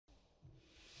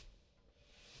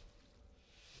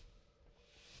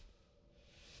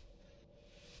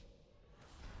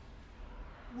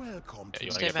Yeah, you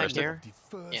want to Stay get back first? here.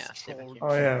 Yeah, stay back here.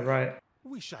 Oh yeah, right.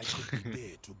 Wish I could be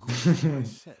there to greet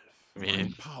myself. I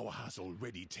mean- My power has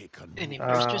already taken Any root,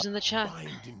 boosters in the chat?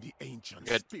 binding the ancient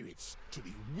Good. spirits to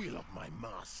the will of my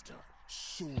master.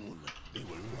 Soon they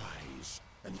will rise,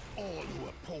 and all who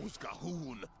oppose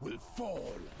Gahoon will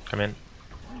fall. Come in.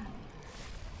 I'm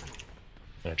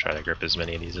gonna try to grip as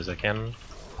many of these as I can.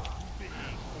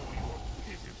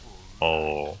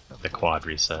 Oh, the quad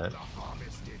reset. I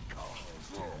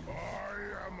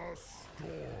am a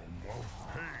storm of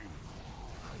pain.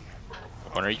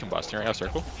 Corner, you can boss here. Have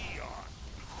circle.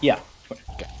 Yeah.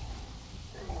 Okay.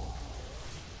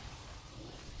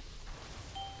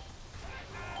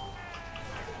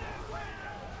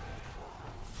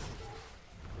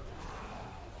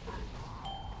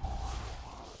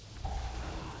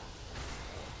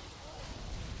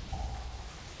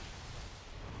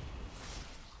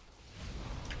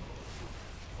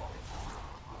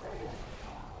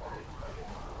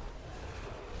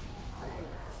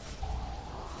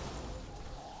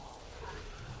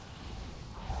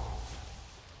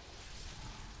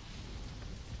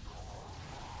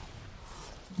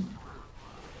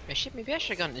 Maybe I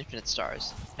should have gone infinite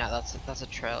stars. Yeah, that's a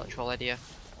troll idea.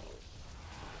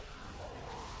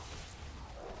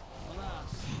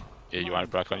 Yeah, you want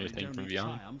to proc on your thing from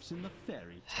beyond?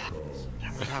 I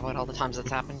forgot about all the times that's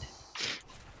happened.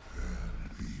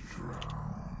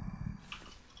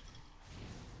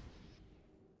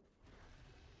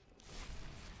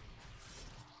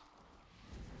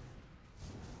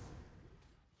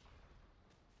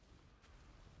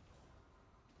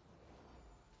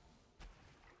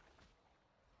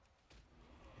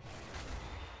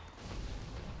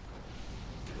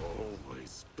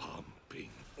 Always pumping.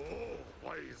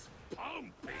 Always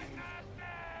pumping.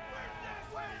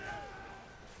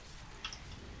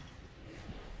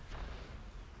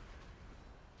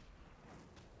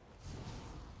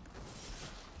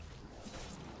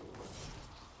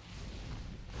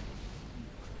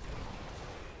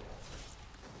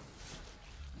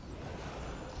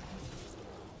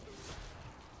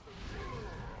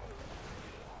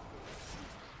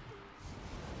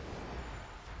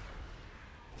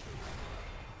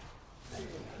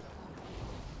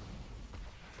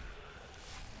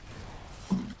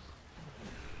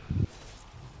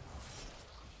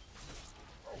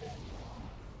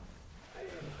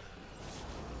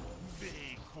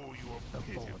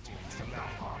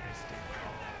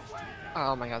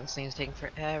 Oh my god, this thing is taking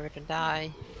forever to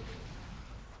die.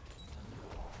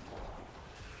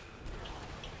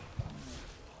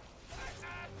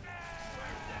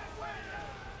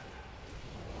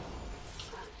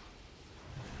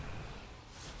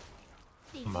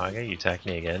 Maga, you attack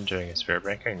me again during a spirit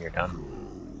breaker and you're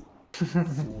done.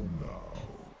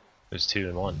 There's 2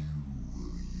 in 1.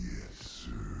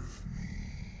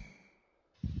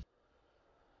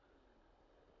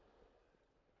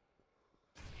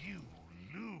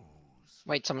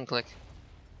 Wait, someone click.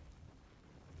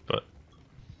 But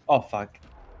Oh fuck.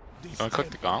 Wanna click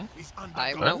the gong?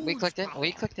 No, we clicked it.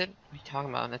 We clicked it. What are you talking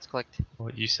about? It's clicked. well,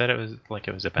 you said it was like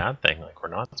it was a bad thing. Like we're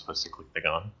not supposed to click the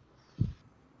gun.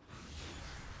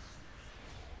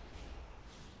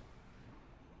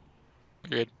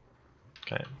 Good.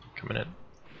 Okay, coming in.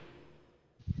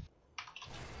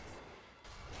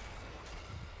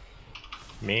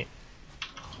 Me.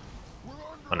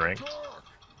 Unranked.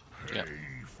 Yep.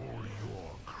 For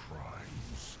your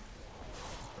crimes.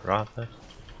 Ny'alotha.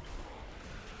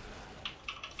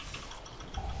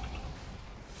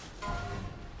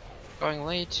 Going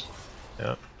late.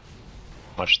 Yep.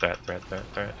 Much threat.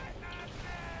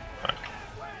 Fuck.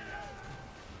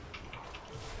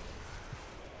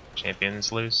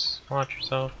 Champion's loose. Watch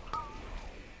yourself.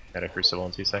 Got a crucible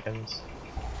in 2 seconds.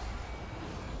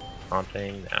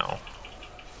 Haunting now.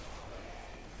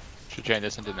 Should chain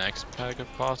this into the next pack if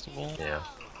possible. Yeah,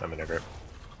 I'm gonna grip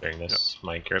during this.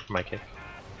 My grip, my kick.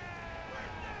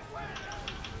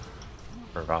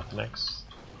 For Ny'alotha next.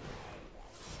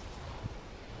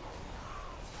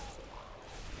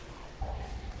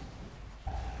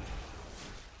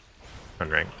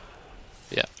 Unranked.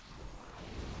 Yeah.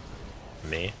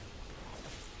 Me.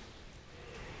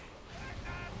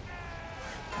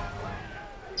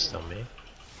 Still me.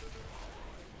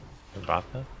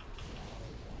 Ny'alotha.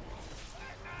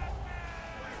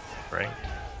 Ranked.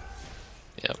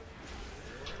 Yep.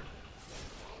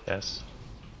 Yes.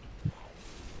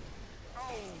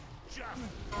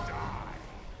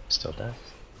 Still death.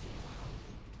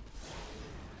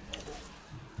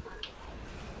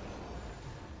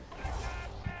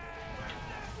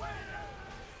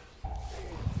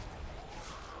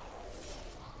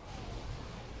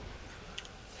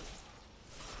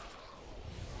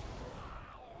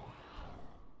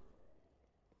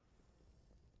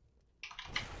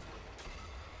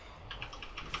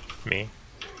 Me.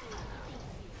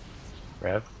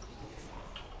 Rev.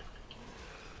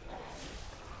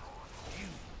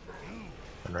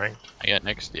 Unranked. I got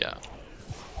next, yeah.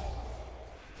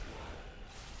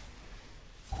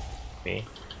 Me.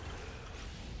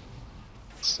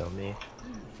 Still me.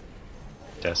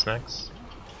 Des next.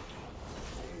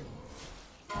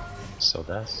 Still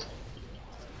Des.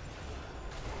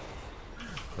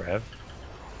 Rev.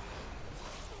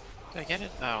 Did I get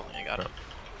it? Oh, I don't think I got it.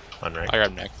 Unranked. I got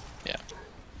him next, yeah.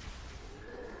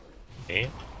 Me.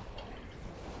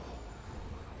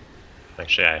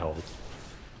 Actually, I hold.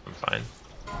 I'm fine.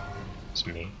 It's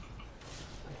me.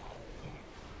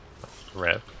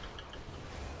 Rev.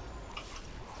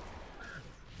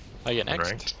 I get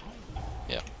next. Unranked.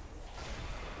 Yeah.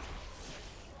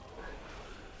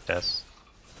 Des.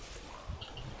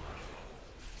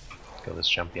 Go this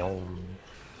champion.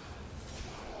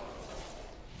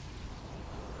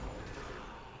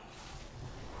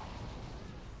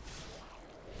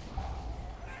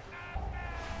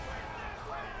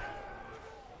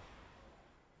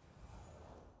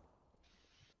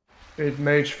 Eight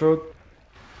mage food.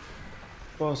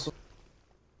 Possible.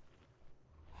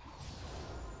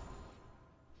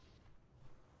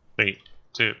 3,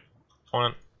 2,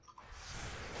 1.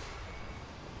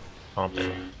 Pump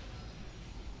it.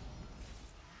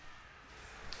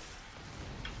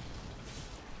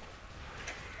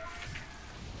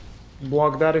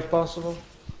 Block that if possible.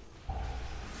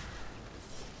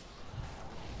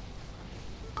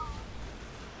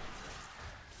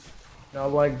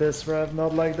 Not like this, Rev.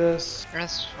 Not like this.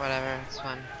 Rest, whatever, it's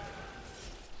fine.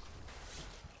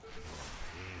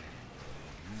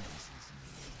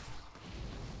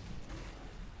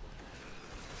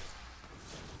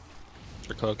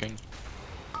 For cloaking.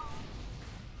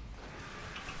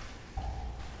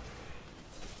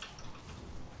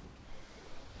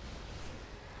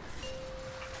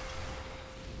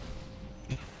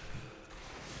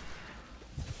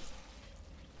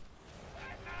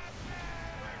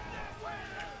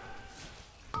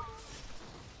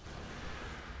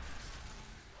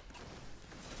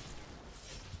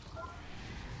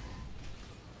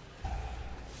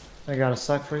 I got a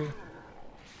suck for you.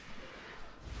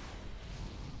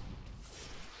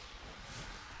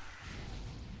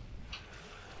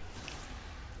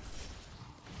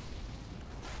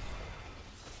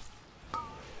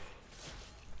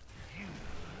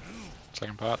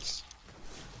 Second pots.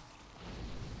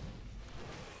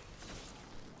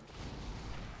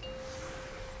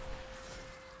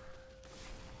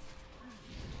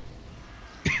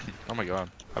 Oh my god,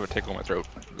 I have a tickle in my throat.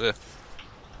 Ugh.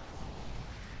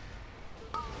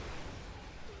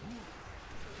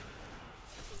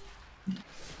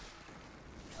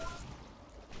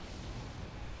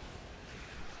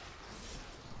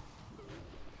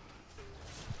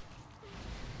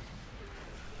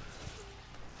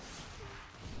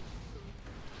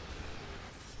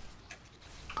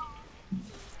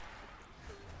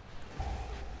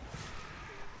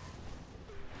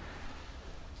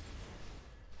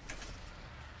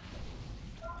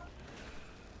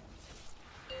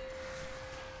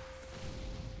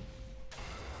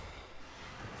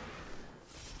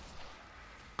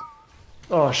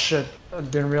 Oh shit, I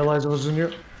didn't realize it was in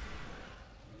you.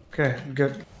 Okay,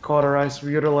 good. Cauterize,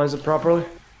 we utilize it properly.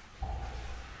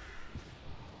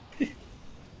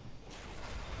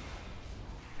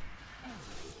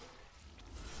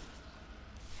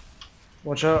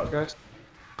 Watch out, guys.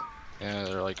 Yeah,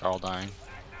 they're like all dying.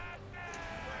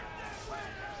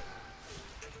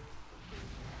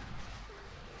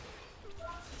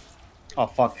 Oh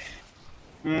fuck.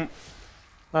 I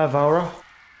have Vayra.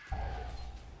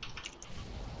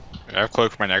 I have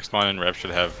cloak for my next one, and Rev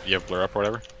should have. You have blur up or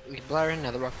whatever. We can blur in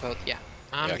another rock both, yeah.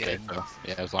 I'm Yeah, good. okay. So,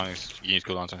 yeah, as long as you use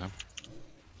cooldowns on him.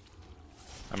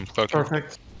 I'm cloaking.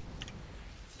 Perfect.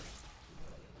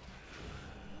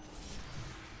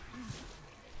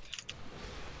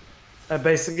 I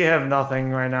basically have nothing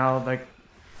right now, like...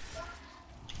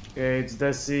 Okay, it's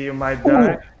Desi, you might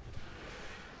die.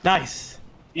 Nice.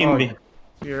 Oh, Invi.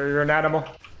 you're an animal.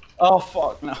 Oh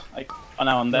fuck, no. Oh,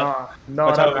 now I'm dead. No, no,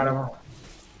 Watch not out. an animal.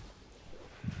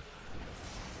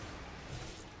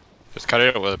 Just cut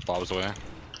it with Bob's away.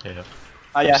 Yeah.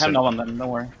 Ah yeah, I have Sit. no one then, don't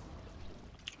worry.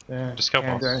 Yeah, Just go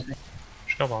can't do boss. anything.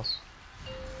 Just go boss.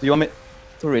 Do you want me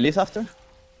to release after?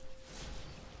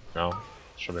 No.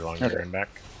 She'll be longer Okay. and back.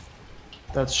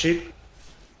 That's cheap.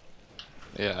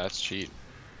 Yeah, that's cheat.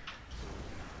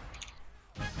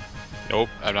 Nope,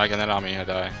 I'm not getting that on me. I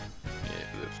die.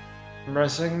 Yeah, I'm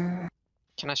resting.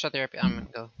 Can I shut the RP? I'm gonna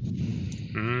go.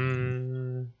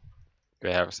 Mm, do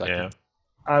I have a second? yeah.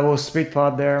 I will speed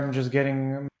pod there, I'm just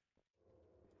getting...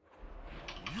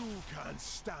 can't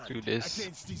stand Do this.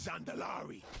 against the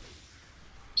Zandalari.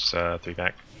 Just 3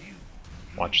 back.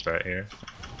 Watch that here.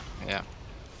 Yeah.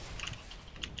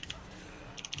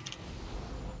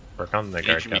 Work on the You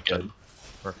guard should be captain. good.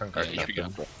 Work on Yeah, guard you should be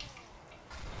captain. good.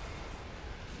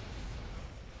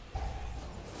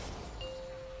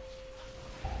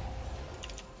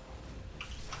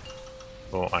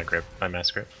 Oh, I grip. I mass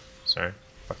grip. Sorry.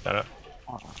 Fuck that up.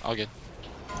 All good.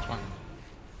 It's fine.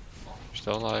 You're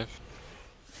still alive.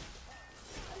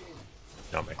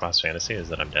 No, my class fantasy is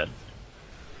that I'm dead.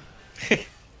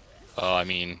 Oh, I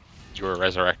mean, you were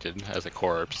resurrected as a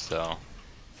corpse, so.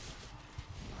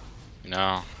 You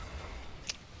know.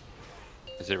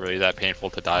 Is it really that painful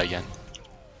to die again?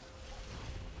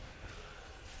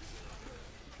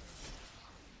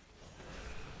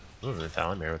 Ooh,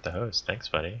 Thalamir with the host. Thanks,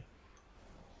 buddy.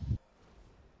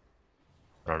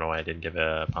 I don't know why I didn't give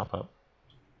a pop-up.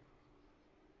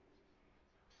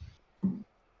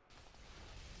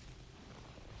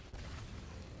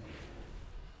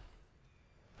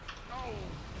 Oh,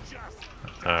 just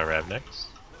Rev next.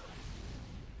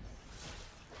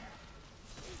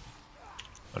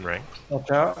 Unranked.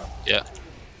 Watch out. Yeah.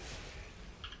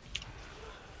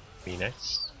 Me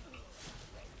next.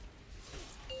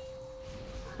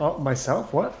 Oh,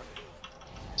 myself? What?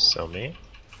 So me.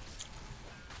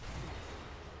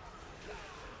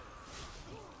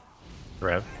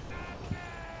 Rev.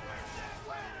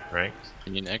 Ranked.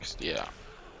 And you next? Yeah.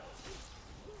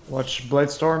 Watch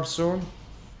Bladestorm soon.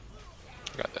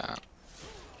 Got that.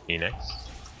 Me next.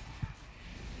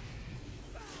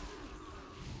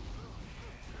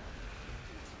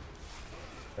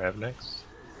 Rev next.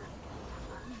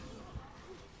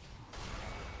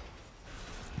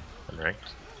 Unranked.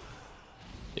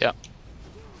 Yeah.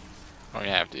 Oh, you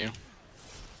have to.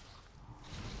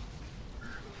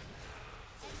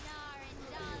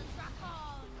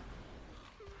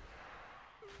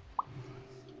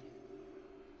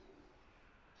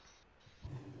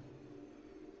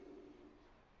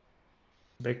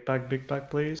 Big pack,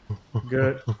 please.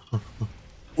 Good.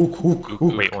 Ook, ook,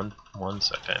 ook. Wait, one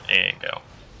second, and go.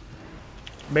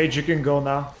 Mage, you can go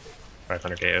now.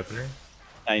 500k opener.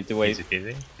 I need to wait. Easy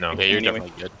peasy. No, Okay, you're Anyway.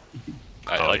 definitely good.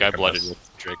 Oh, I you're blooded combust.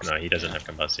 with tricks. No, he doesn't have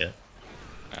combust yet.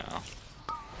 No.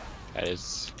 That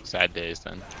is sad days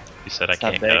then. He said I It's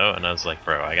not can't big. go, and I was like,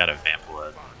 bro, I got a Vamp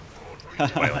Blood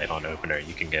Twilight on opener,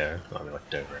 you can go. And I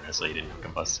looked over and I saw you didn't have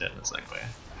combust yet, and I was like, wait.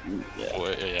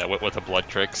 Yeah. Yeah, with the blood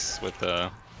tricks, with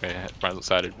the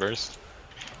front-sided burst.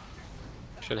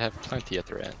 Should have plenty of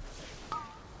threat.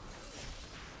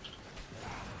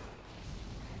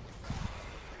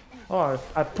 Oh,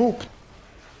 I pooped.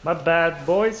 My bad,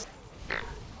 boys.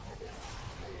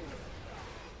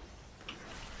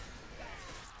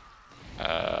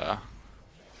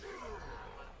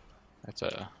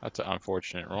 That's an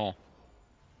unfortunate roll.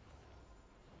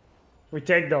 We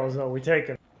take those, though. We take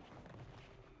it.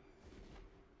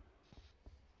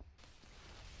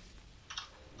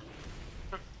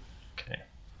 Okay.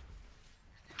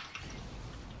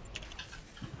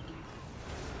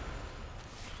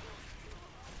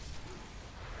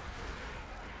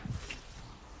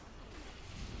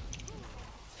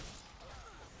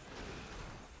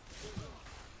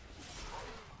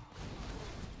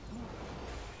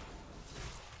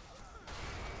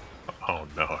 Oh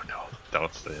no,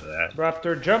 don't say that.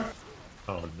 Raptor jump.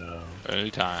 Oh no.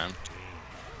 Anytime.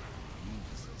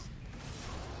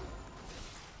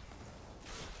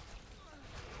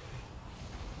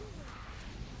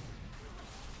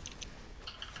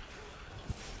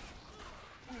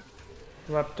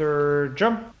 Raptor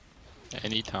jump.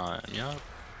 Anytime, yeah.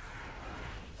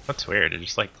 That's weird, it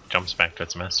just like jumps back to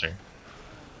its master.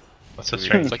 What's so It's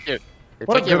strange? like it's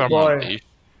What a like you have good a boy. monty.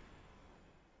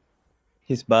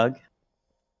 His bug.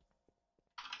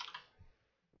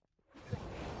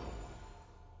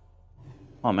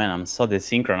 Oh man, I'm so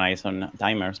desynchronized on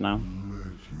timers now.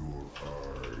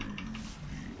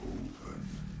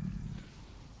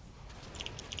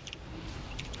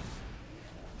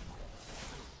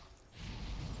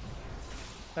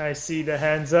 I see the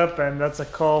hands up, and that's a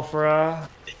call for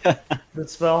the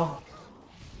spell.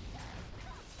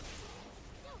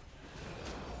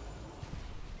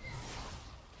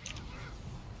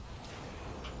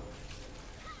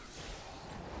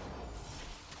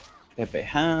 Pepe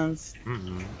hands.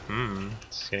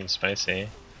 It's getting spicy.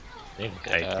 I need to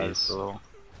kite these. Cool.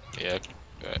 Yeah,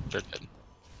 they're dead.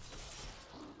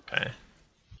 Okay.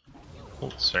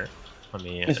 Oh, sir. Let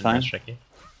me It's fine. check you.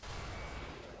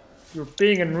 You're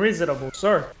being unreasonable,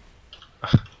 sir.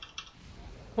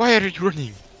 Why are you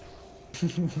running?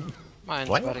 Mine's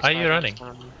Why about are you expired running? next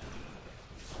time.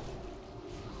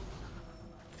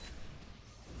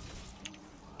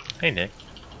 Hey Nick.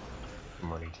 Good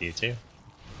morning to you too.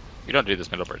 You don't do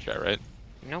this middle bridge guy, right?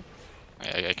 Nope.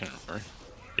 I can remember.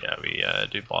 Yeah, we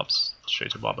do blobs straight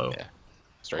to Bobo. Yeah.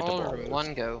 Straight to All Boros. in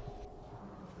one go.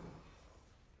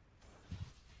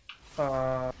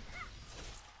 I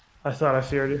thought I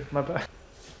feared you. My bad.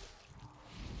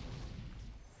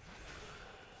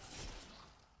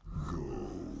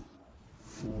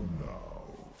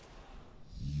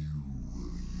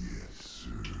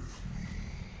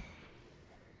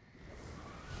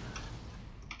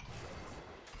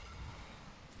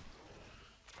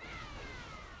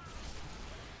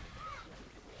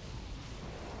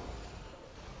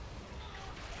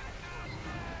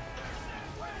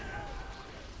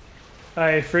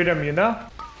 Hey, Freedom, you know?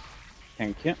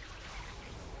 Thank you.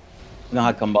 No,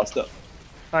 I combust up.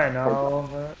 I know,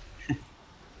 but...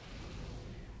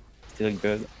 Still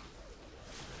good.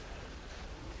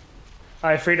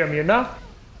 Hey, Freedom, you know?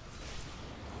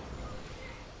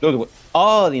 Dude,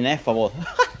 oh, the ineffable.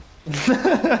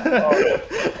 I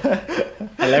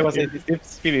like, was it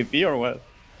this PvP or what?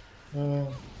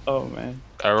 Oh man.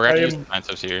 We're gonna use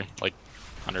defensives here, like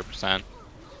 100%.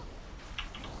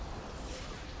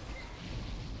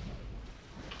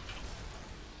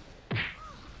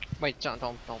 Wait, don't,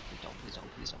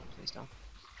 please don't.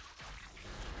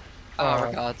 Oh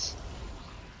my gods.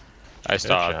 I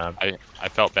stopped. job. I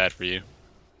felt bad for you.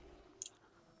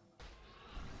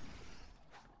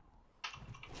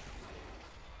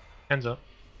 Hands up.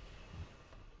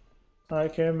 I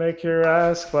can make your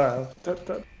ass clap. Can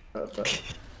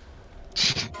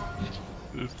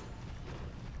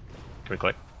we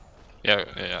click? Yeah.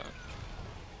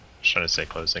 Just trying to stay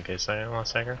close in case I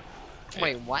lost aggro.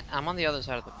 Wait, what? I'm on the other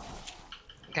side of the...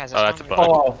 Guys, Oh, that's a not bug.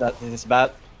 Oh, that is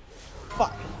bad.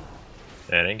 Fuck.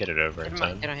 Yeah, I didn't get it over in Get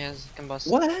time. on his combust.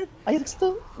 What? I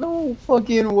still no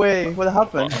fucking way. What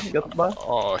happened? You got the bug?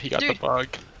 Oh, he got the Dude. bug.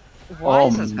 Why Oh,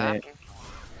 is this man. happening?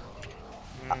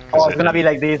 Oh, it's gonna be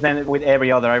like this then with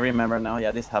every other. I remember now.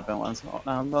 Yeah, this happened once on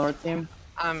another team.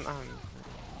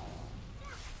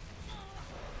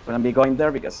 Gonna be going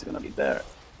there because it's gonna be there.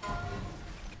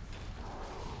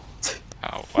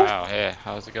 Oh wow, yeah.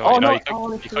 How's it going? Oh You know,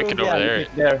 no! you clicked it over there. You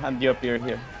click there and you appear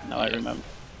here. Now I remember.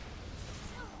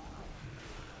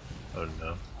 Oh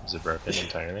no. Is it broken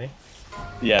entirely?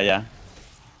 Yeah.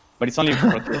 But it's only for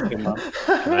him now.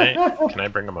 Can I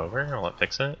bring him over? I'll let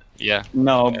fix it. Yeah.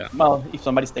 No, Yeah. well, if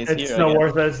somebody stays It's here. not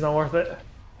worth it, it's not worth it.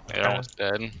 They're almost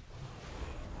dead.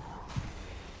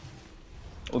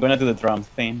 We're gonna do the drum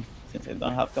thing since I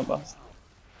don't have combust.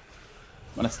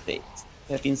 I'm gonna step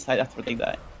inside after they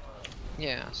die.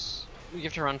 Yes. You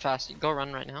have to run fast. Go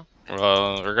run right now.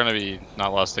 Well, we're gonna be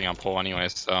not lasting on pull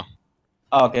anyways, so.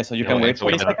 Oh, okay, so you can Yeah, wait so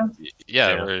we 40 don't- seconds? Yeah,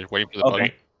 Yeah. we're waiting for the Okay.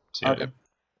 bug. 2, Okay.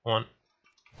 1.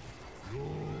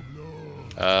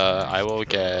 I will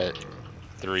get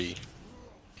 3,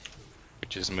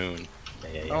 which is moon.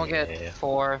 Yeah. I'll get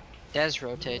 4. Des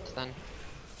rotate then.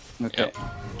 Okay. Yep.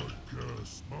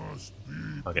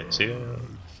 I'll get 2.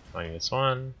 I get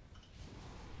 1.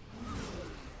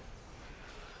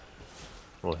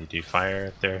 Will he do fire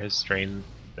if they're his strain?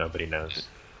 Nobody knows.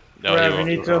 No, Rev, he we won't.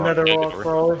 need to another Get walk, over.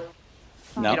 probably.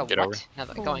 No. Get Get what? over. Now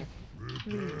that going.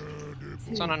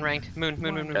 It's on unranked. Moon.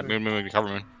 Yeah, moon, cover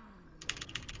moon.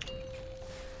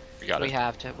 We got We it.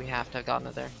 have to have gotten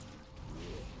it there.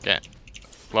 Okay.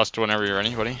 Lust whenever you're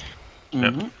ready, buddy.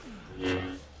 Mhm.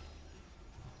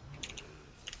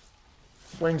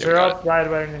 Wings Yeah, we are got up, ride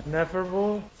by an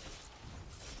ineffable.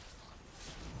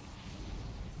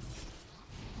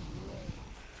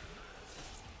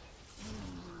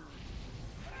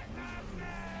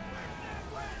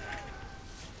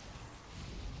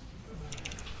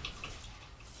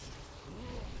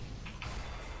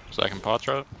 Second paw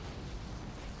throw.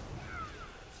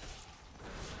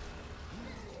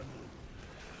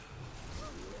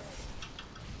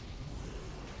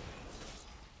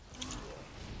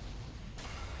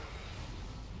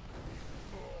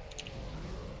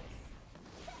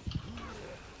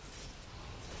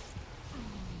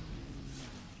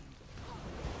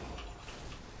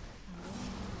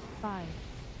 Five,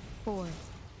 4,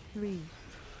 3,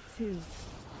 2,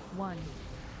 1.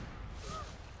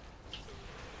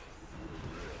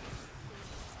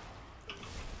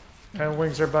 And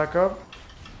wings are back up.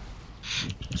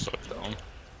 So dumb.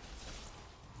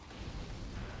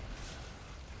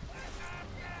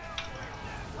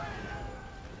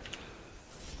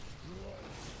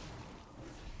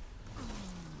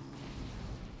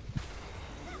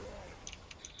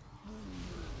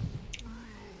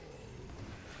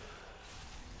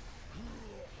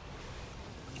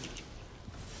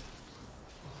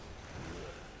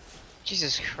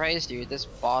 Jesus Christ, dude, this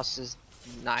boss is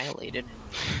annihilated.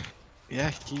 Yeah,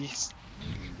 he's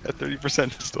at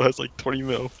 30%. Still has like 20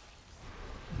 mil.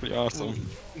 Pretty awesome.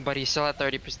 But he's still at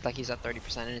 30%. Like he's at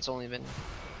 30%, and it's only been.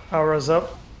 Aura's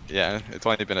up. Yeah, it's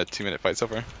only been a 2-minute fight so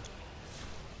far.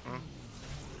 Hmm.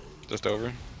 Just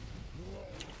over.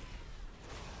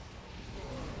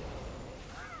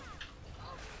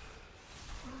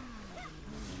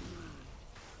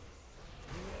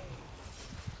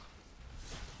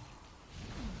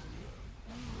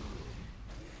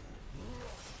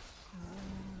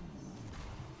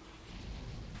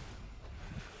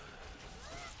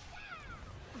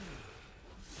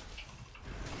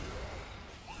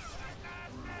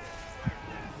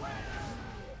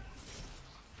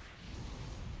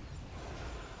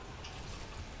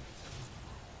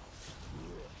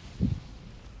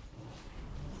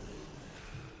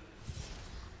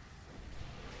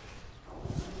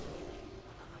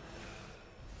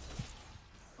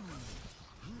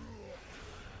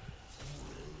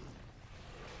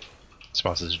 This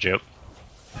boss is a joke.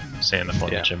 Stay in the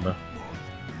floor, Yeah. Jimbo.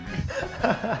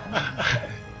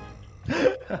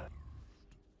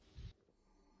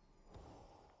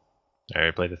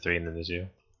 Alright, play the 3 and then the 2.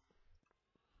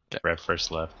 Okay. Rev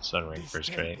first left, Sunring This first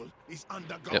right. temple is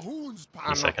under Yep. Gahun's I'm power.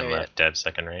 not Second there left, Dev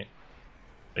second right.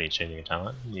 Are you changing your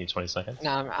talent? You need 20 seconds?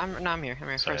 No, I'm here. I'm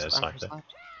here. Sorry, I First, I'm sucked first it.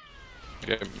 left.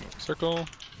 Okay, circle.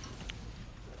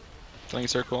 Flank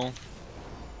circle.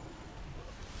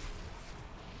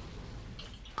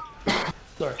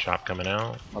 Chop coming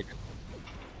out. Okay.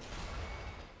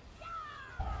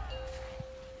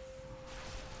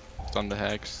 Stun the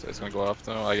hex. It's gonna go off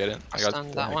though. I get it. I got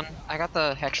Stunned that one. I got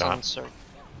the hex Chop. on Sir.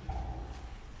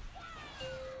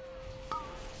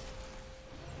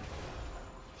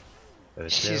 Play the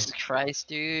 2. Jesus Christ,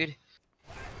 dude.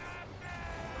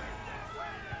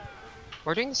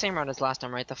 We're doing the same round as last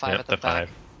time, right? The 5 Yep, at the the back.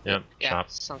 5. Yep, Yeah,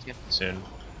 chop sounds good. soon.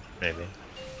 Maybe.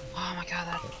 Oh my god,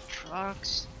 that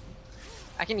trucks.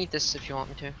 I can eat this if you want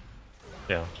me to.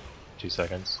 Yeah. 2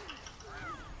 seconds.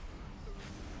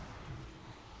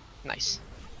 Nice.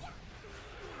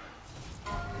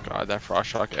 God, that frost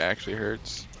shock actually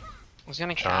hurts. I was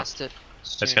gonna Chop. cast it.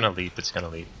 It's soon. gonna leap, it's gonna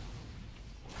leap.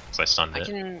 Cause I stunned I it.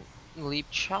 can leap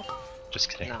chop. Just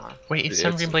kidding. Nah. Wait, it It's-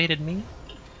 Sunring bladed me?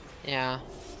 Yeah.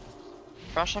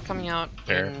 Frost shot coming out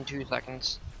Fair. in 2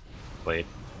 seconds. Blade.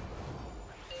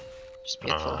 Just be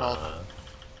at full health.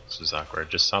 This is awkward.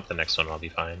 Just stop the next one, I'll be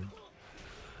fine.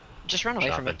 Just run away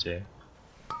Chop from it it.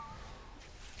 too.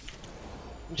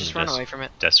 Just Mm, run just- away from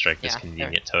it. Death strike this Yeah,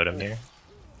 convenient totem here.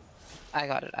 I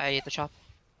got it. I ate the chop.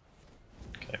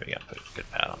 Okay, we gotta put a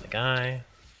good pad on the guy.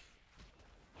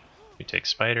 We take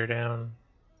Spider down.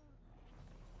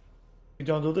 You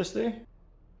don't do this day?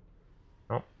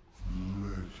 Oh.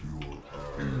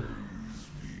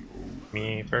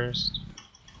 Me first.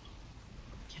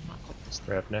 Cannot click this.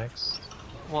 Rev next.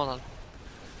 Hold on.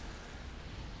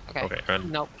 Okay. Okay,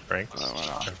 run. Nope. Ranks. Oh,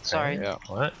 wow. Okay. Sorry. Yeah,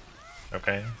 What?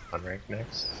 Okay, on rank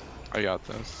next. I got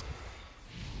this.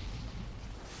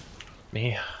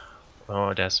 Me.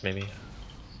 Oh, Des maybe.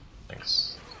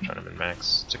 Thanks. Trying to min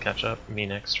max to catch up. Me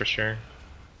next for sure.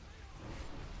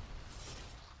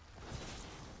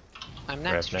 I'm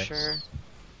next for Rev sure.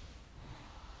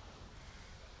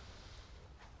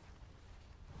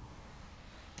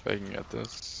 If I can get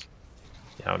this.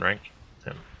 Yeah, on rank.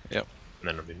 Him. Yep. And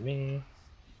then it'll be me.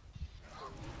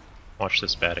 Watch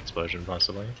this bad explosion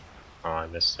possibly. Oh, I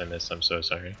missed. I'm so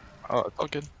sorry. Oh, it's all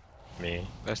good. Me.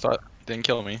 I thought it didn't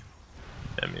kill me.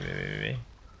 Yeah, me.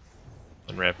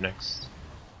 And Rev next.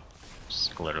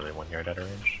 Just literally 1 yard out of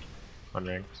range.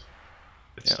 Unranked.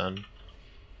 It's Yeah. done.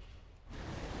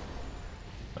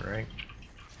 Unranked.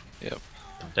 Yep.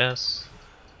 And Des.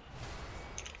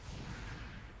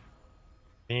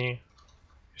 Me.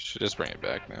 Should just bring it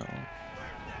back now.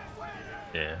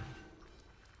 Yeah.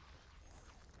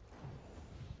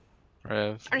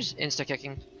 Rev. I'm just insta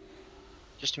kicking.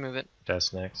 Just to move it. Des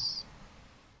next.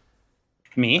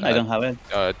 Me? I don't have it.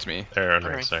 It's me. Or unranked,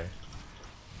 Alright. sorry.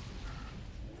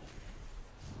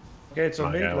 Okay, it's on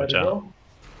Oh, me. yeah, Let watch it out. go.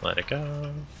 Let it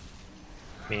go.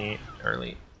 Me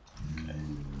early.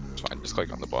 It's fine. Just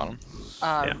click on the bottom.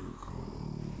 Yeah.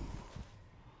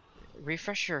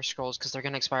 Refresh your scrolls because they're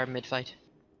gonna expire mid-fight.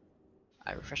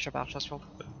 I refreshed your battle chest scroll.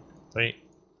 3,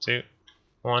 2,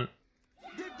 1.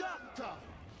 The doctor.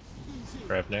 Easy.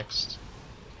 Grab next.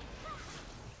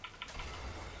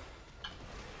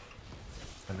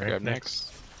 Unranked Grab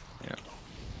next. Yeah.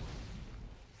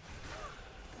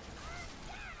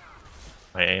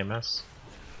 My AMS.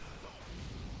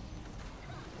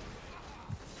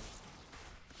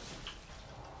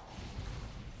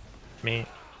 Me.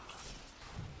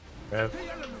 Rev.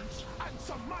 The elements and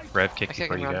some might. Rev kick I kick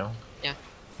before him you around. go. Yeah.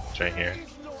 It's right here.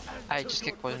 I just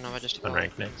kicked Poison Nova just to go.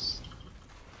 Unranked next.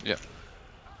 Yeah.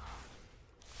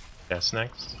 Death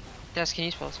next. Des, can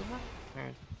you spell something? Or...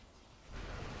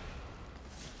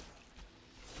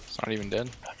 It's not even dead.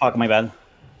 Fuck, my bad.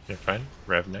 You're fine.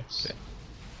 Rev next. Okay.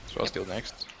 Spell steal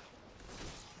next.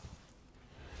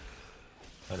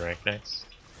 Unranked next.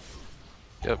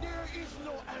 Yep.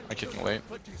 I'm kicking late.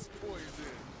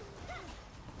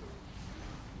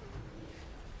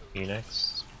 E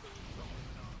next.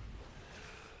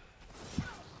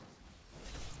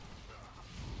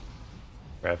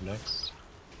 Rev next.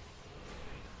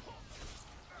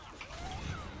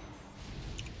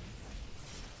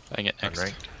 Playing it next.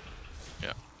 Unranked.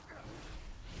 Yeah.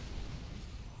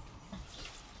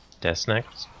 Death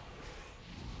next.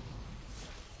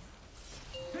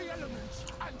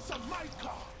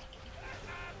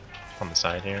 On the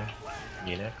side here.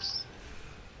 E next.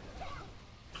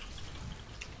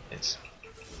 It's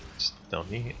still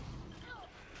me.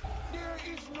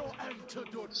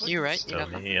 You right? You Still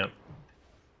got that? me, yep.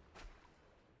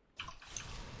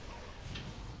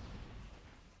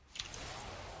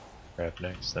 Rev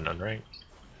next, then unranked.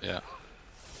 Yeah.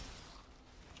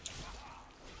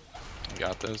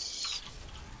 Got this.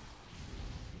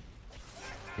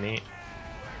 Neat.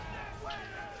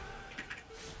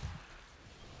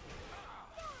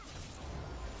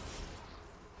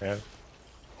 Rev.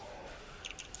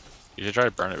 You should try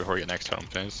to burn it before you get next home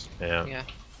phase. Yeah. Yeah.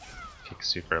 Kick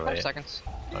super 5 late. seconds.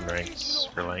 Unranked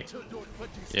super late.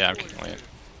 Yeah, I'm kicking late.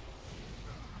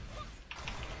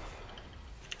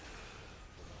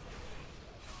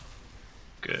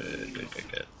 Good.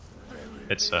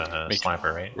 It's Make-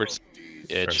 Slapper, right? We're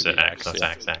yeah, it Or should is it be Axe? No, it's yeah.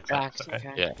 Axe. Axe, Okay.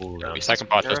 okay. Yeah. Ooh, It'll be round second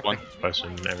pot this one.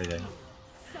 Potion, everything.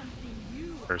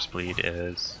 First bleed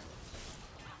is...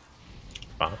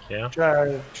 Bop, yeah.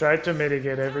 Try to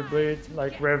mitigate every bleed.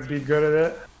 Like Rev be good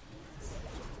at it.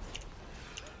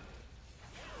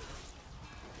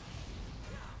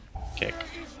 Kick.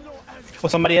 Oh,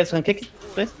 somebody else can kick it,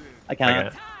 please? I I cannot.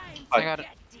 got it. I got it.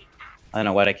 I don't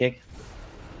know what I kick.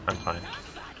 I'm fine.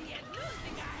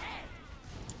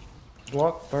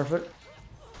 Block, perfect.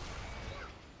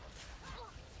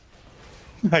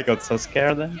 I got so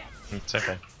scared then. It's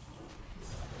okay.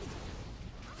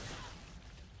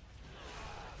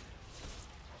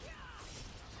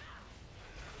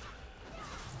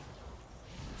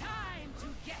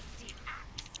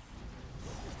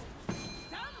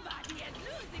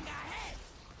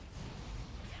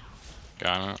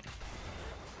 Got it.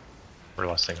 We're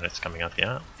lusting when it's coming out the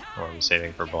app, or are we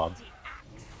saving for Blob?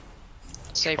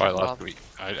 Save for Probably last Bob. week.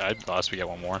 I last week I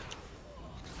want more.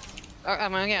 Oh, I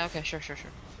mean, yeah, okay, sure.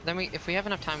 Then if we have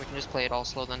enough time, we can just play it all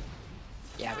slow then.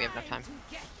 Yeah, we have enough time.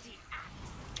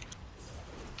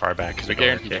 Far back at the We door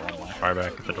guarantee kick. that one more. Far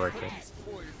back at the door kick.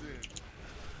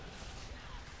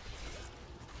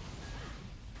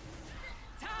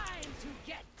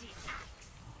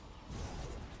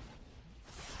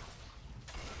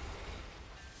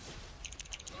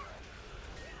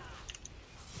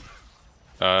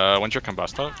 When's your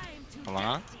combust up? How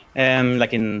long on?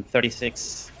 Like in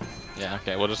 36. Yeah,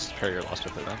 okay, we'll just pair your lost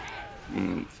with it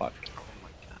then. Fuck.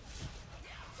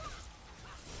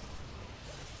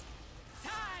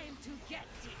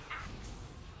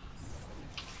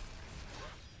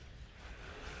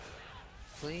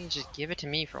 Please, just give it to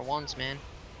me for once, man.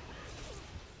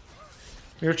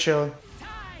 You're chilling.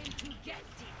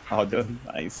 Oh, dude,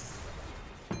 nice.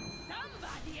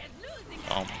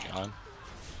 Oh my god.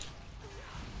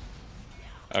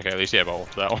 Okay, at least you have all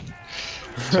of that one.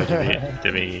 So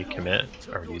did we commit?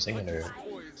 Are we using it or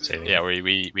saving? Yeah, we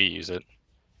use it.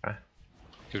 Okay.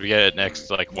 Because we get it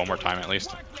next like one more time at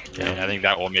least. Yeah. And I think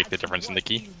that will make the difference in the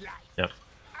key. Yep.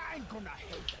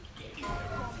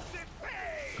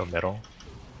 Go middle.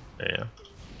 Yeah.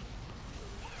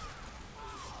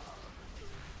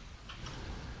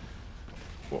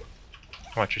 Whoa.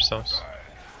 Watch yourselves.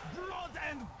 Blood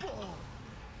and bone.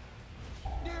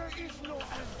 There is no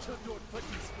antidote for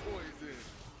this poison.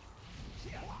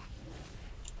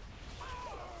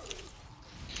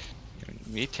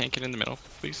 Me tank it in the middle,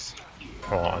 please.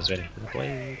 Oh, I was waiting for the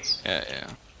blades. Yeah.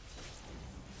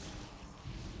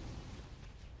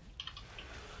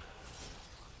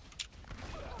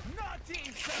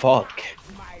 Fuck.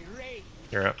 My rage.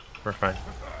 You're up. We're fine.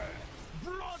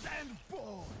 Blood and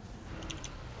bone.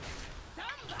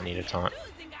 I need a taunt.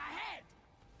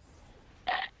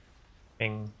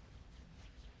 Bing.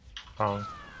 Pong.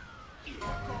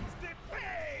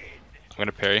 I'm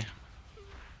gonna parry.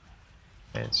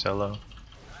 And solo.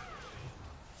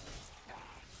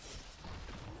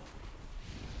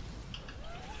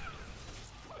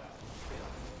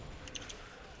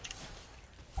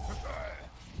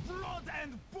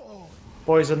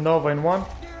 Poison Nova in 1.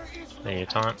 There you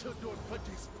taunt.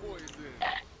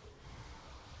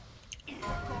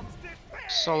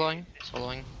 Soloing.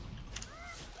 Soloing.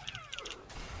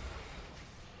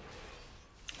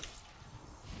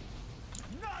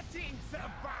 Nothing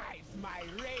survives my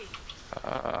race.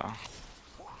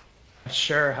 Not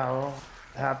sure how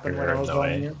it happened when You're I in was the on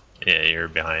way. you. Yeah, you're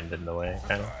behind in the way,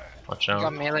 kind of. Watch Got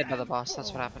out. melee by the boss,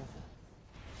 that's what happened.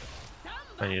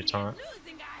 I need a taunt.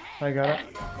 I got it.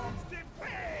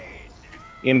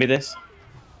 You can be this.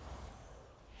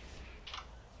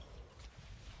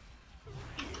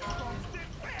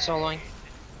 Soloing.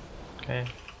 Okay.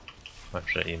 Oh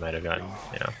shit, you might have gotten,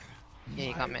 yeah. Yeah,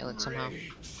 you got melee somehow.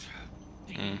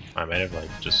 I might have like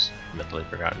just mentally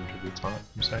forgotten to do taunt,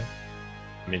 I'm sorry.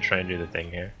 Let me try and do the thing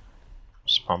here.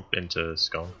 Just pump into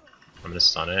skull. I'm gonna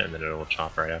stun it and then it'll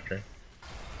chop right after.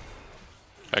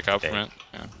 Back out Okay. from it.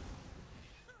 Yeah.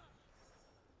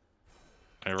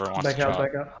 Everyone wants Back to out, chop.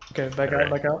 back out. Okay, back out,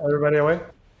 Alright. back out. Everybody away.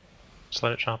 Just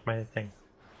let it chop my thing.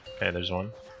 Okay, there's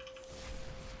one.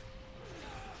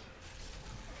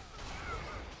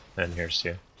 Then here's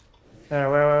two. Wait.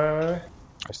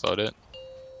 I slowed it.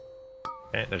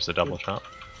 Okay, there's a double chop.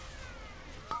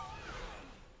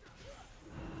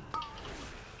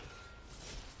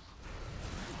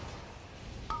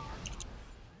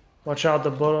 Watch out, the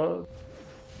blur.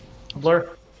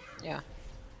 Yeah.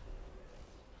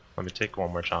 Let me take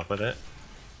one more chop with it.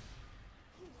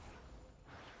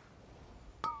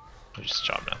 I just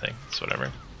chop nothing, it's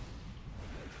whatever.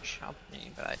 Chop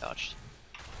me, but I dodged.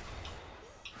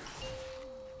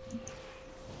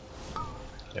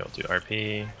 Okay, we'll do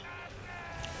RP.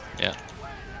 Yeah.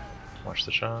 Watch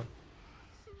the chop.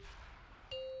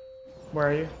 Where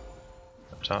are you?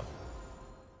 Up top.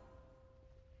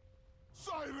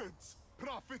 Silence,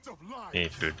 prophet of lies.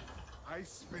 Need food. I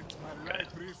spent my Okay.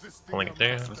 life resisting Pulling a it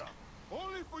there. master,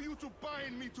 only for you to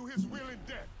bind me to his will and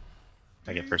death.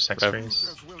 I get first sex Rev.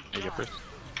 freeze. You get first.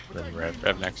 Then Rev.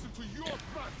 Rev next. To your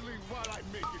battling while I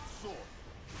make it so.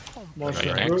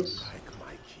 Motion Right group. next. Like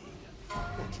my king,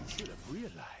 but you should have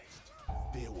realized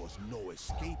there was no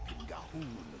escaping Gahoon.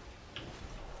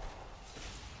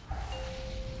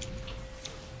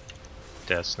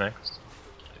 Death's next.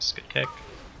 Just get kick.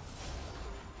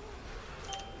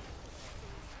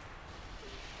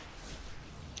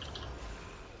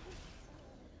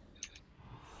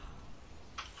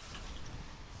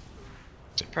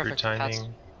 Good Perfect.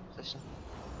 timing. Position.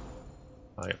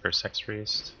 I'll get first sex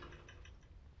priest.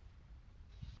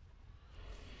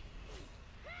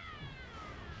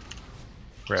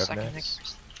 Rev Second next.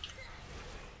 next.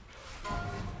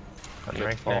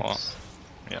 Unrank fall. next.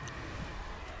 Yeah.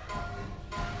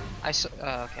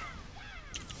 Okay.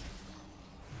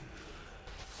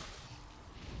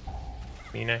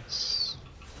 Phoenix.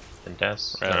 Then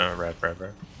Death. Rev.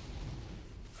 Rev.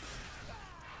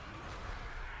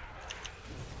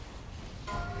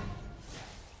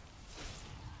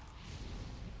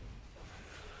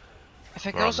 If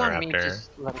it We're on goes there on me, after.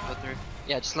 just let it go through.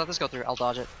 Yeah, just let this go through. I'll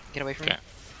dodge it. Get away from Okay. me.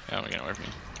 Yeah, we're getting away from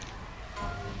you.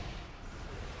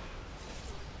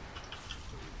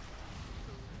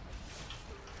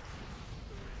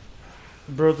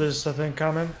 Brutus, I think,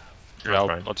 coming. Yeah, I'll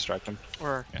fine. distract him.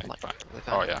 Or Yeah, like, fine. really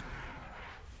Oh fine. yeah.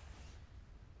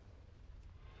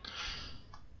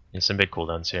 Need some big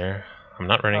cooldowns here. I'm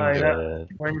not running Yeah. I'm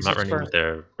Wings not is running first.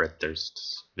 the Red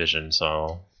Thirst vision,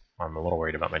 so I'm a little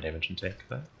worried about my damage intake.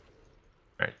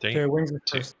 Alright, 3, Okay, wings is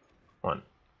 2, first. 1.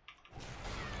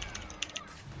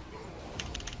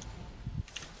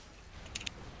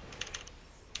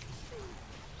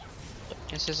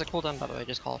 This is a cooldown, by the way.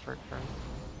 Just call for it.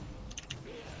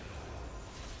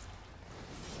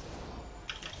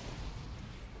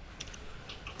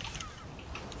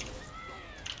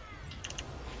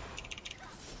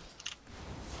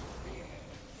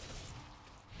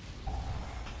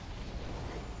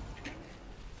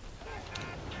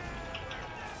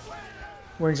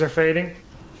 Wings are fading.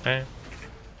 Okay.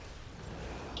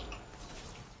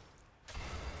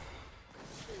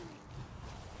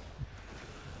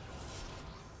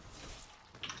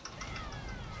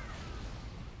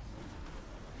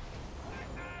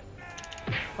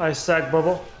 I sack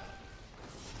bubble.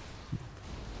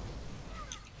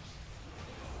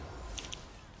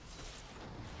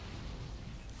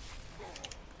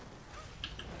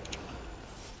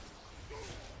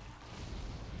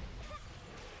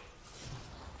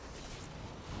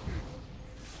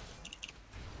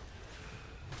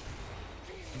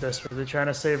 Desperately trying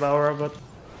to save Aura, but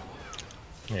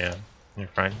Yeah, you're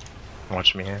fine.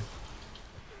 Watch me here.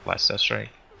 Last death strike.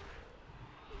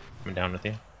 I'm down with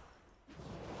you.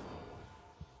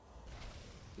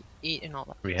 eat and all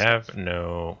that. We have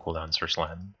no cooldowns for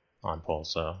Slime on pole,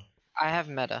 so I have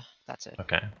meta. That's it.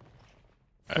 okay.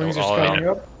 Wings are All scaling in.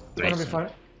 up. We're gonna be Three. fine.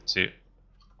 2,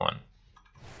 1.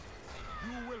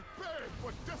 You will pay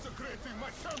for desecrating my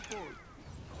temple.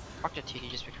 Fuck the TD,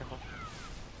 just be careful.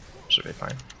 Should be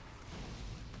fine.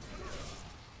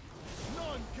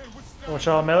 None can withstand Watch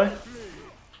out, melee. my blade.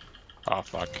 Oh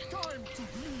fuck. Time to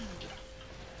bleed.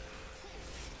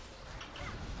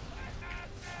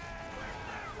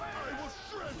 I will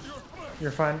shred your flesh.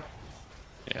 You're fine.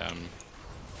 Yeah.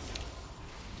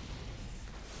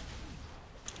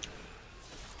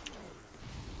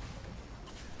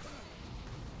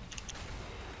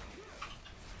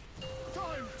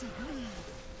 Time to bleed.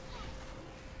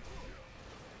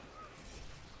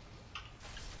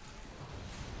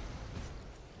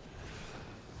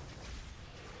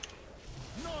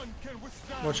 None can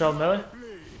withstand Watch out, melee. my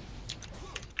blade.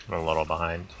 I'm a little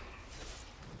behind. Do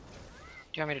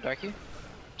you want me to dark you?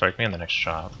 Strike me in the next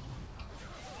shot.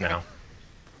 No.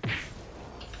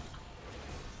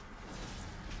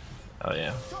 Oh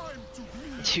yeah. Time to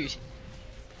bleed. Dude.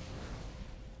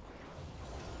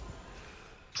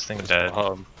 This thing's dead.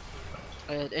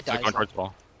 It It's dies. going towards the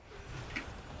wall.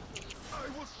 I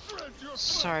will shred your flesh.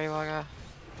 Sorry, Waga.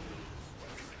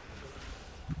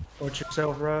 Watch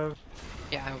yourself, bro.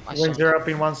 Yeah, I Wings saw are up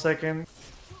in 1 second.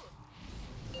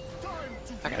 Time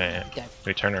to Okay, Okay. dead.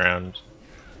 We turn around.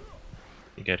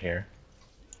 You get here.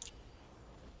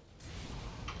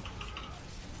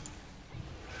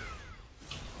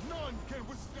 none can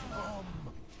withstand.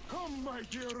 Come, my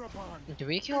dear Raban. Do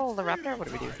we kill the raptor? What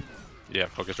do we do? Yeah,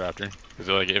 focus raptor. Because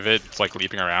like if it's like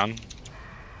leaping around,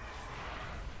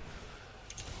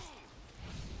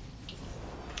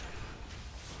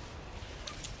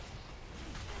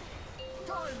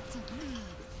 Time to bleed.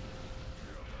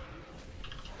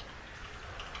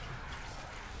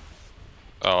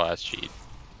 oh that's cheat.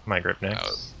 My grip next.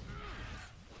 Oh.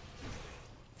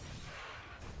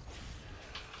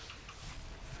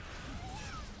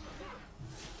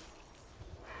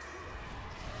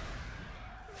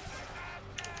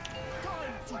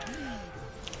 Time to bleed.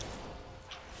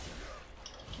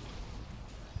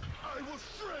 I will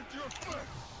shred your flesh.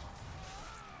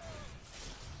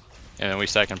 And then we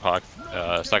second pot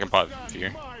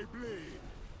fear. My blade.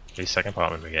 We second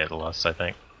pot when we get lust, I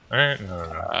think. Alright,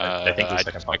 no. I think we I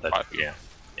second just pot like that. pot Yeah.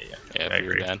 Yeah, I fear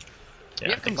agree. bad. Yeah, We I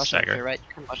have think combustion stagger. here, right?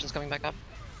 Combustion's coming back up.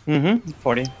 Mm-hmm.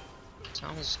 40.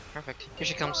 Sounds perfect. Here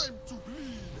she comes. Time to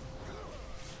bleed.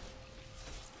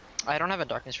 I don't have a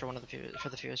darkness for one of the for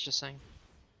the fears, just saying.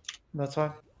 That's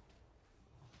fine.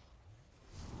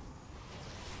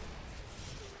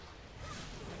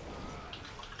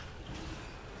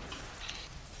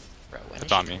 Bro, when It's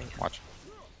is on she me. coming? Watch.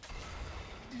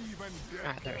 Even death.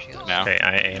 Alright, there she goes. Now. Okay,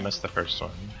 I aim as the first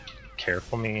one.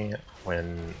 Careful me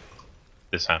when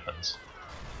this happens.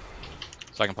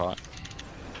 Second pot.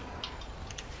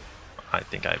 I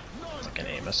think I can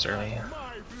aim us early.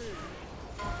 My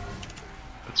blade.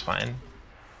 It's fine.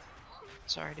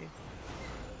 Sorry, dude.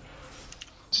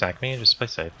 Sack me, just play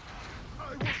safe.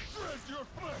 I will shred your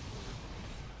flesh.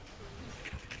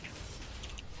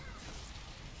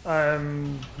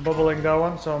 I'm bubbling that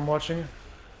one, so I'm watching.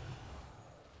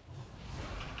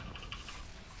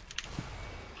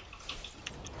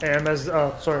 AM as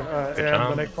sorry, Good AM the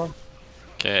job. next one.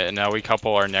 Okay, and now we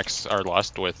couple our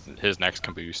lust with his next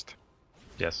combust.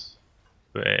 Yes.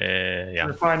 Yeah.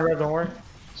 You're fine, Red, don't worry.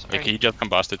 Sorry. Like he just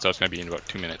combusted, so it's gonna be in about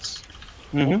 2 minutes.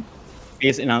 Mm-hmm.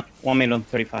 He's in a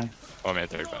 1,035,000. 1 minute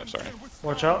 35. Sorry.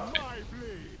 Watch out. My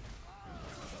blade.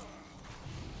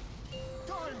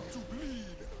 Time to bleed.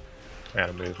 I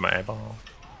gotta move my eyeball.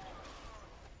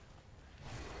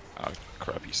 Oh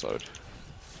crap, he slowed.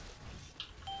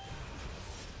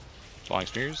 Flying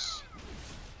spears.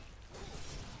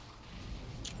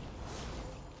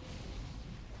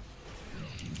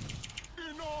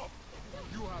 Enough.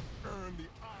 You have earned the.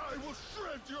 I will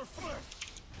shred your flesh.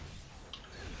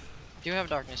 Do you have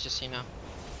darkness, just so you know?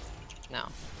 No.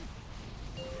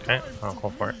 Okay, I'll go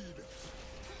for it. Bleed.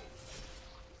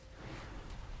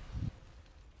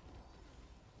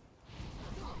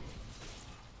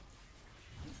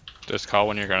 Just Just call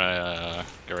when you're gonna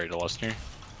get ready to lust here.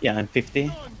 Yeah, and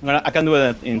 50. I can do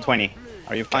it in 20.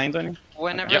 Are you fine, 20?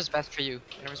 whenever Yep. is best for you.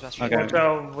 Whenever's best for Okay.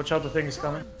 you. Watch out, the thing is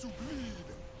coming. To bleed.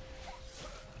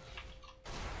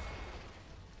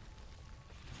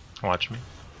 Watch me.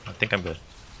 I think I'm good.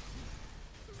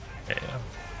 Yeah.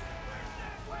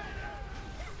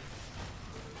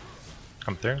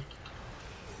 Come through.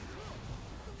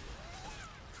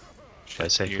 Play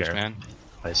safe Spears, here. man.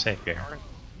 Play safe here.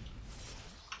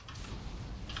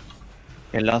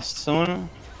 Okay, last zone.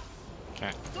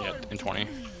 Okay, yeah, in 20.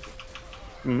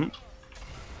 Mm-hmm.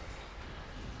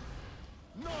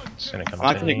 It's gonna come I'm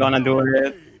to actually me. gonna do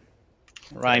it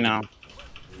right now.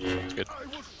 That's good. I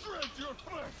will shred your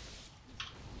flesh.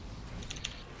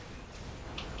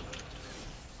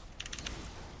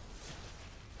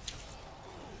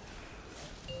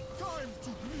 Time to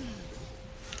bleed.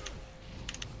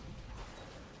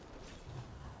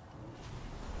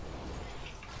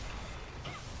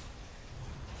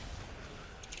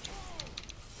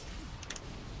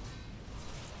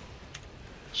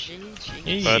 GG.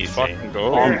 Easy. Let's fucking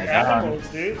go. Oh We're my god. animals,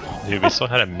 dude. Dude, we still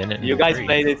had a minute. You and guys 3.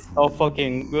 played it so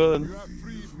fucking good. You have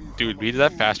freed me Dude, from we my did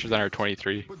that food, faster than our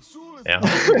 23. but Zul is Yeah.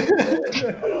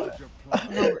 larger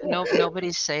plan.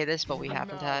 Nobody's say this, but we Even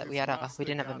happened to now, have, this we master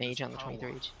didn't have a gathers mage on the power.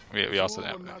 23s. We also Zul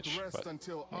didn't will have not damage, rest but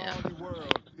until Yeah. all the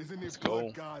world is in his go.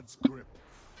 blood god's grip.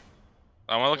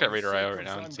 I want to look For at the Raider sake IO of right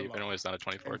now and see if Zandalot, anyone's not a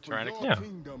 24 and for your Tyrannical. Yeah.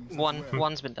 kingdoms as One, well,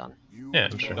 one's been done. you Yeah,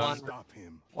 I'm must sure. stop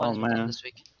him. One's been done man. this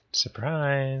week.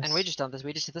 Surprise. And we just done this.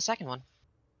 We just did the second one.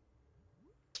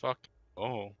 Fuck.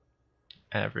 Oh.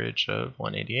 Average of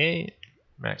 188,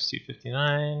 max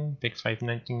 259, big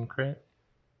 519 crit.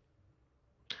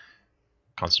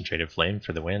 Concentrated flame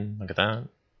for the win. Look at that.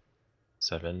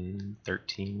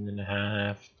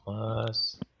 713.5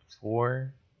 plus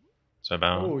 4. So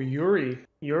about Oh, Yuri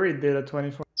did a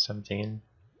 24 17.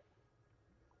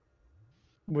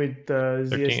 with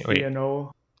 13, ZST wait. and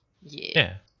O. Yeah.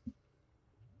 Yeah.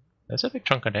 That's a big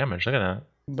chunk of damage. Look at that.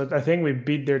 But I think we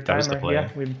beat their That was the timer. play. Yeah,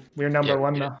 we're number Yeah, we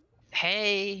one did. now.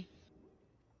 Hey.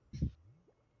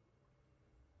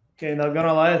 Okay, not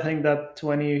gonna lie, I think that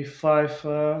 25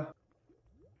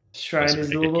 shrine That's a is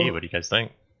pretty good key. doable. What do you guys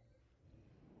think?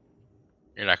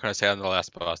 You're not going to say on the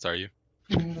last boss, are you?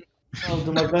 I'll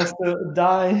do my best to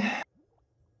die.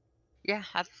 Yeah,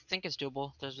 I think it's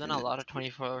doable. There's been a lot of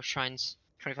 25 shrines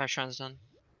done.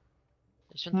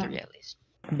 There's been 3 at least.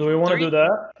 Do we want to 3? do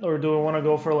that, or do we want to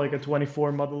go for like a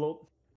 24 mother load?